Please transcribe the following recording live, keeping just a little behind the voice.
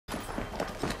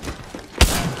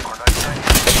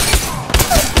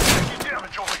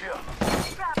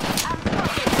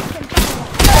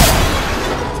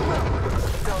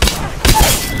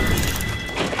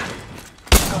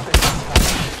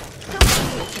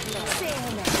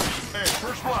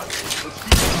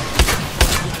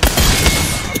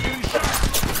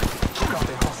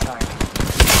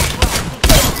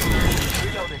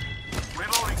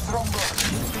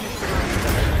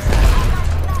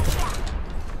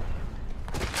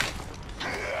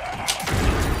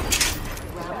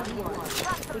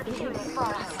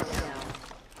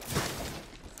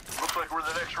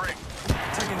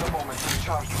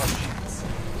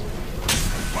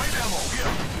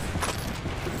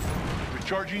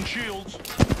Recharging shields.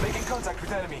 Making contact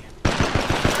with enemy.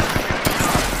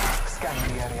 Scanning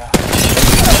the area.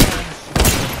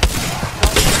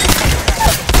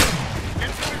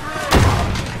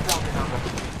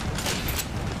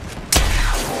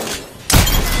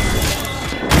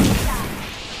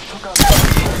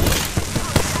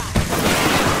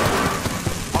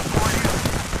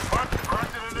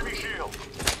 Cracked an enemy shield.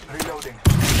 Reloading.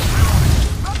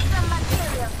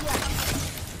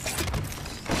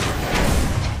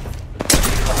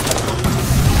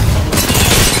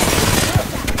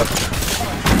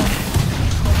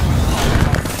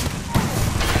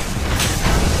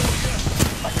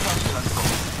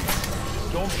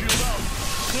 Don't shield out.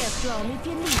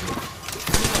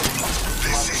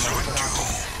 This is your doom.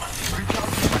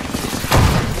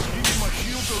 Give me my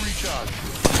shield to recharge.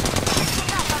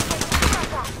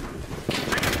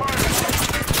 Taking fire.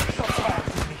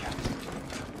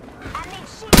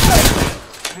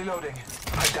 Reloading.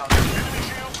 I down. Enemy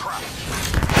shield cracked.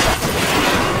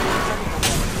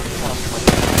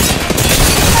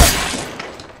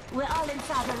 We're all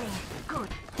inside the ring. Good.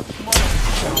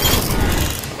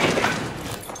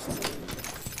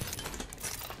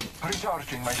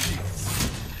 Recharging my shields.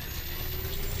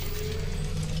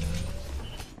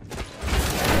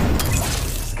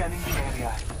 Scanning the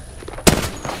area.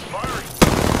 Firing.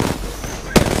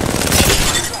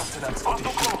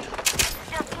 Hostile close.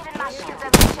 Just giving my shields a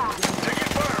recharge. Taking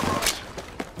fire, Ross.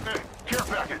 Hey, care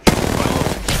package.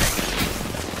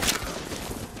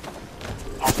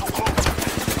 Hostile close.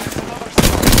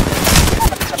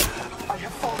 I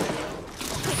have fallen.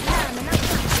 Quick time and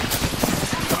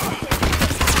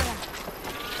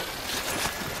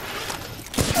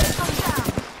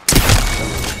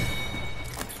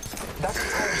That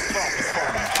entire spot is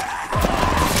falling.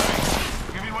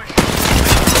 Give me my shield.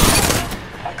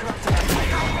 I cracked an enemy.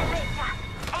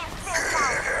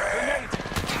 Grenade.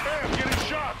 Hey, I'm getting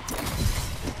shot.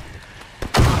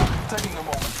 Taking a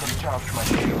moment to recharge my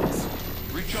shields.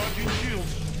 Recharging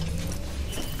shields.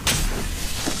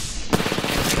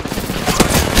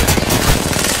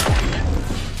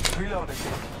 Reloading.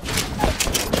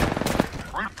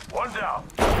 One down.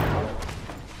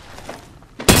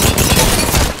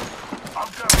 I'm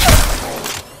down.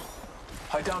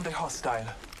 I downed a hostile.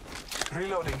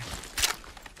 Reloading.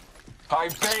 I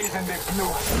bathe in the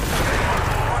blue.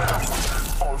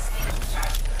 Off.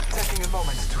 Taking a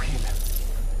moment to heal.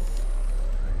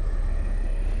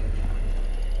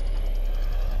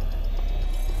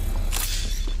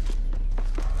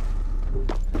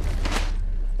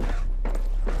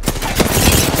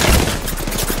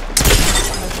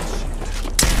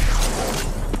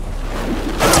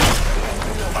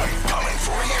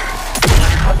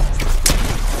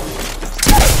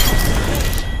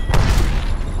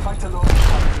 Fight alone.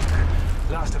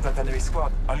 Last of that enemy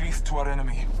squad, at least to our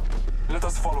enemy. Let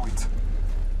us follow it.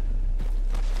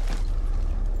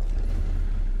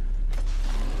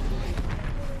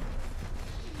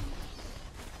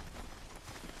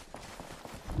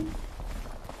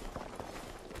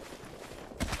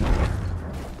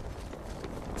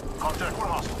 Contact with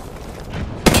hostile.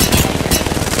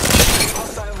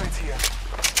 Hostile right here.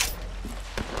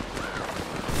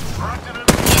 Cracked an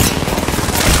enemy.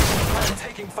 I am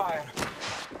taking fire.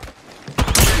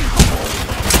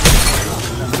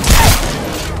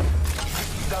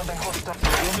 Down the hostile.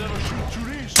 We'll never shoot through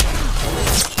these.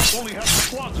 Only half the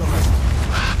squads are left.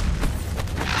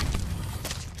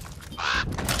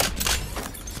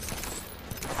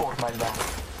 For my love.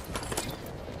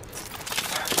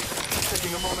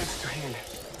 Taking a moment to heal.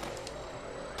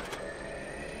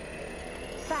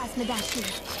 fast med that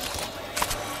shield.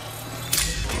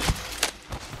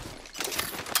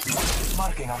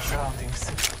 Marking our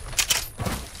surroundings.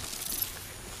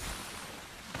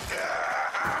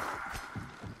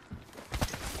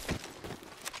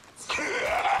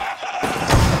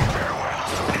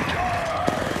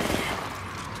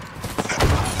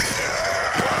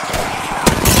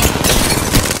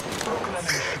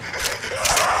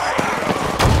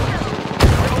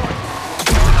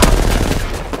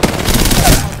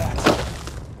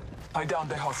 I downed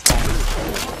the hostile.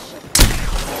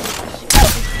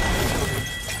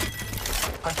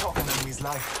 I took an enemy's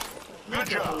life. Good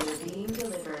job.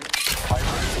 I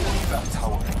removed that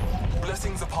tower.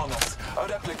 Blessings upon us. A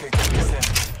replicator is in.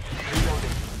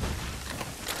 Reloading.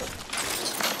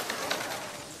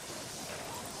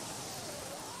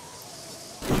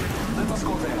 Let us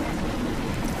go there.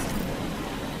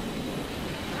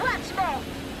 Watch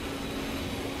me!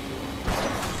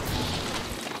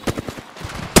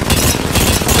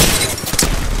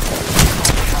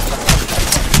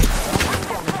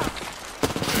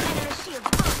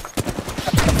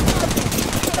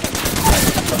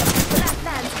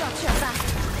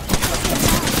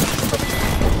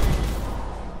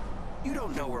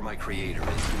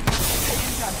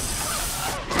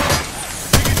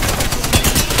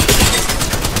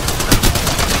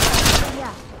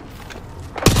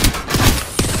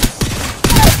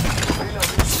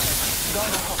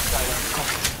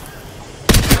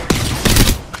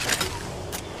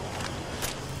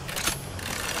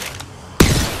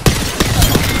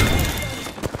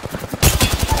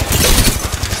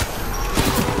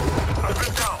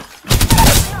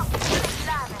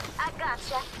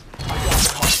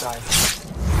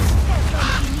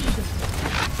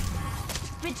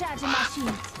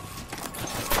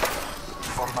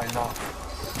 for my love.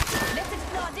 Let's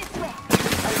explore this way.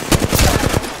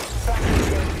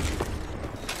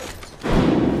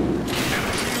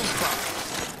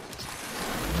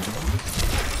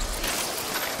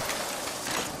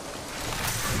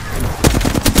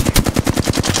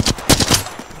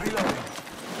 Reloading.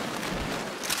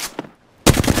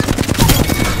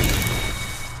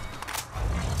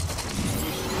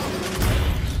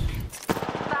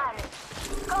 Firing.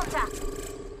 Contact.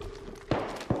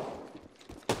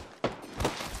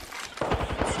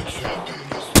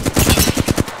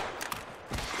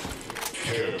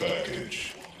 Care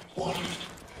package. Wanted.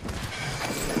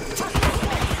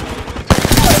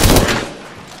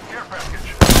 Care package.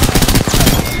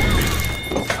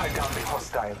 I downed a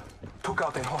hostile. Took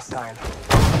out a hostile.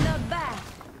 Not bad.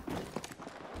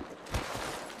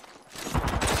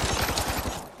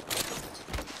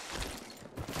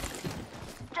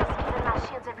 Just giving my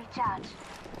shields a recharge.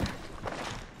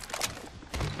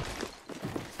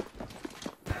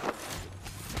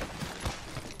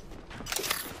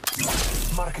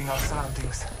 Marking our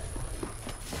surroundings.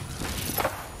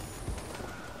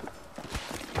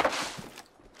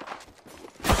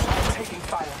 Taking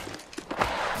fire.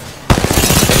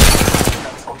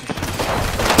 That's Scottish.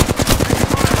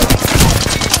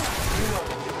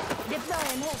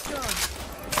 Deploying headstrong.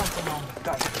 Phantom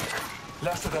died.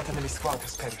 Last of that enemy squad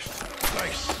has perished.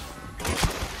 Nice.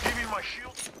 Giving my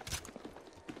shield.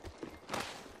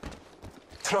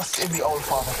 Trust in the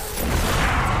All-Father.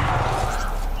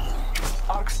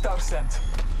 Arc Star sent.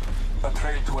 A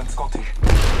trail to Scotty.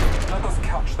 Let us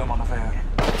catch them unaware.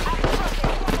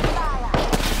 Fire.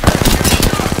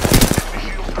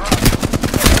 Shield drop.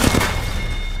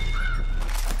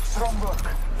 Strong work.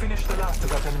 Finish the last of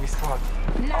that enemy squad.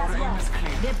 Our aim is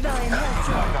clear. Deploying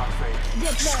headstrong. Find out, Ray.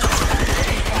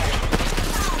 Deploying.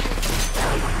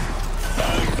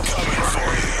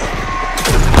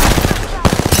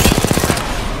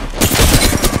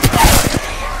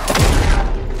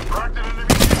 Cracked an enemy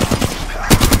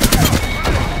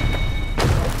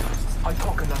I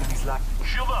took an enemy's life.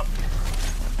 shield up.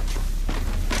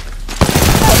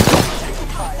 Taking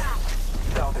fire.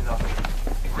 Down another.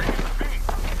 Reading the feed.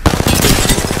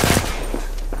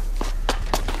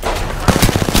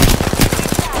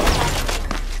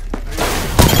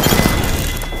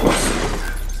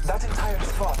 That entire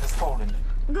squad has fallen.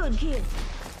 Good kill.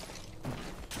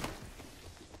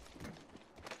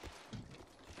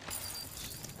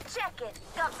 Check it.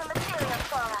 Got some material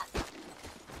for us.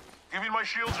 Giving my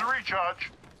shields a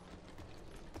recharge.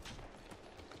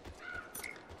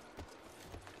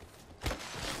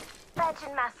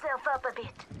 Patching myself up a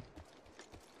bit.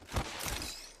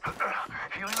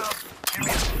 Healing up. Give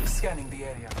me Scanning the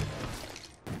area.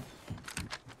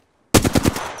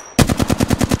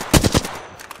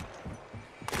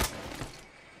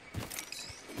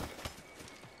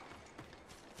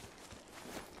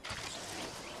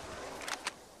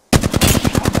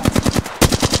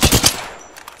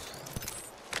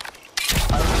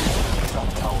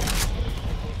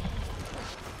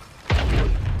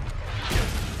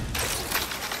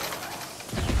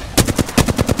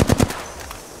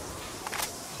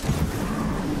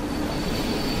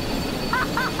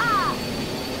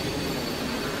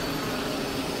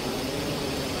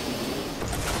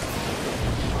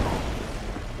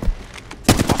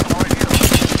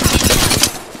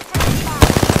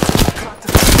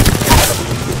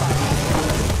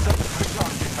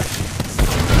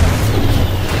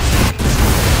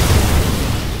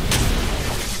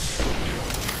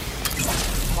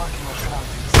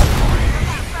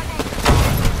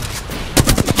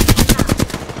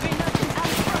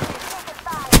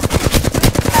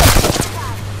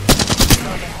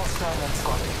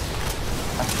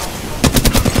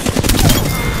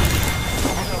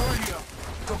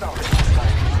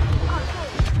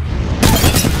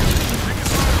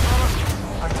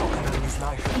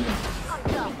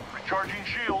 Recharging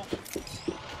shields.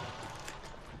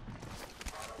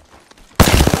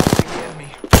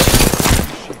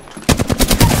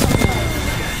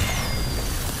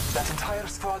 That entire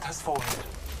squad has fallen.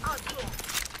 Okay.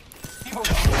 Evo,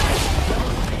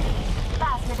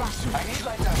 Pass me that shit. I need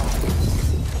light ammo.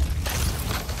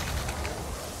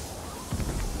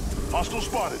 Hostile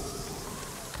spotted.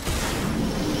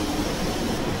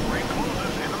 Ring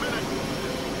closes in a minute.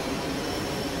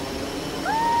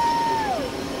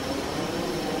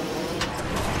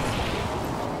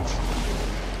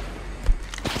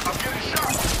 I'm getting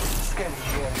shot. Scanning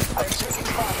here. I'm taking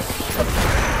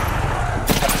fire.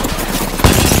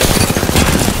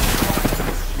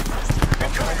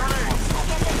 Incoming grenade.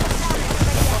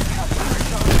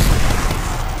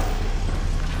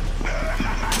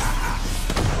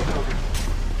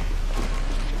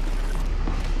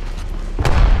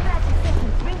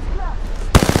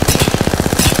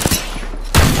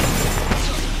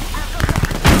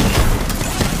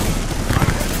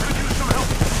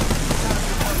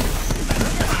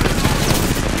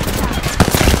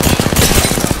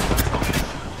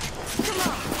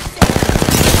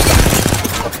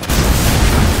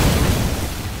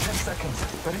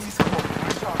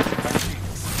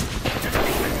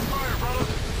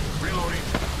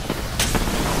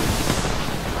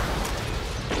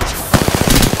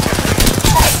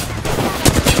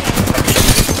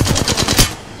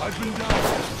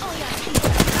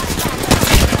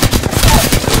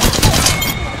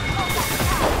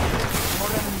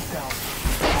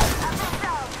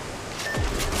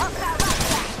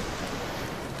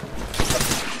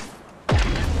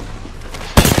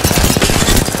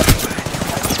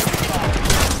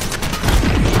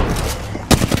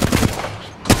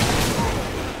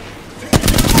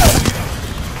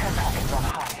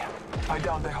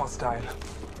 downed a hostile.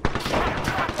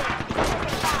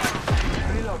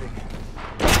 Reloading.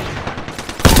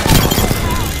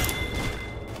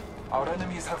 Our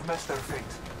enemies have met their fate.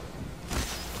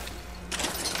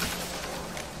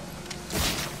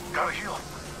 Gotta heal.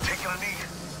 Taking a knee.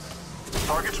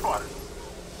 Target spotted.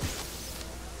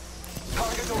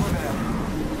 Target over there.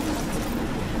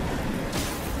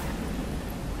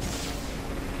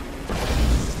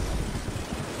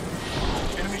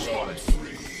 Enemy spotted.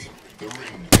 The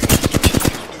ring.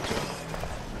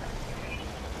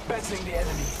 Battling the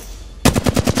enemy.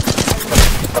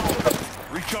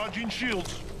 Recharging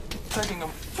shields. Taking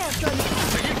them.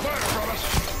 Taking fire from us.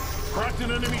 Cracked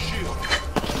an enemy shield.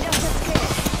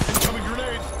 Incoming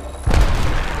grenade.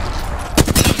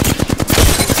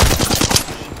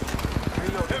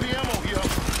 Heavy ammo here.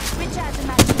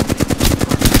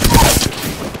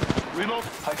 Reload.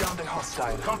 I downed a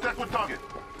hostile. Contact with target.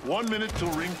 1 minute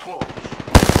till ring close.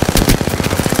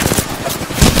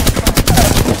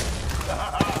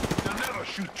 You'll never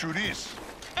shoot through this.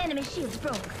 Enemy shield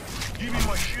broke. Give me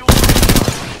my shield.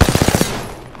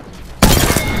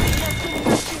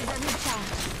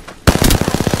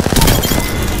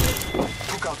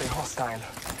 Took out a hostile.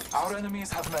 Our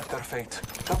enemies have met their fate.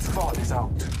 That squad is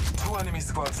out. 2 enemy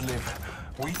squads live.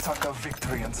 We took a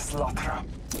victory and slaughter.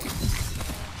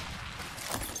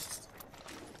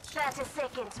 30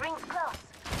 seconds. Rings close.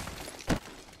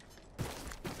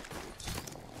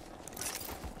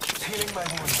 Healing my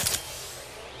wounds.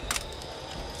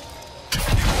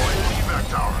 Deploying the evac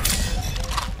tower.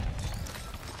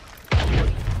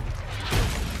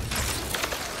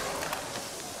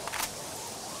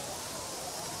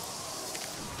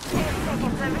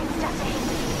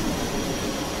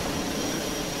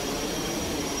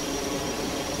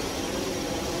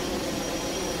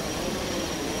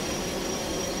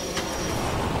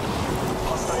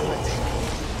 Hostile waiting.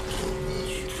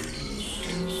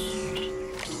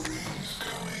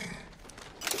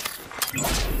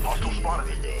 Hostile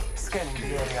spotted. Scanning the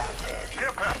area.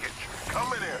 Care package.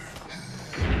 Coming in.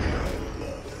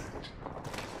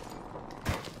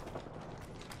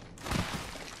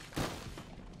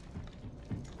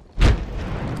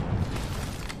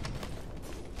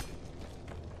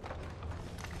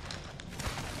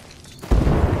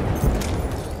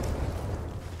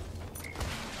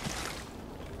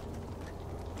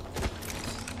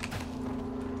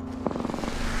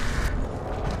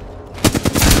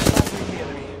 Battling the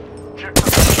enemy. Check the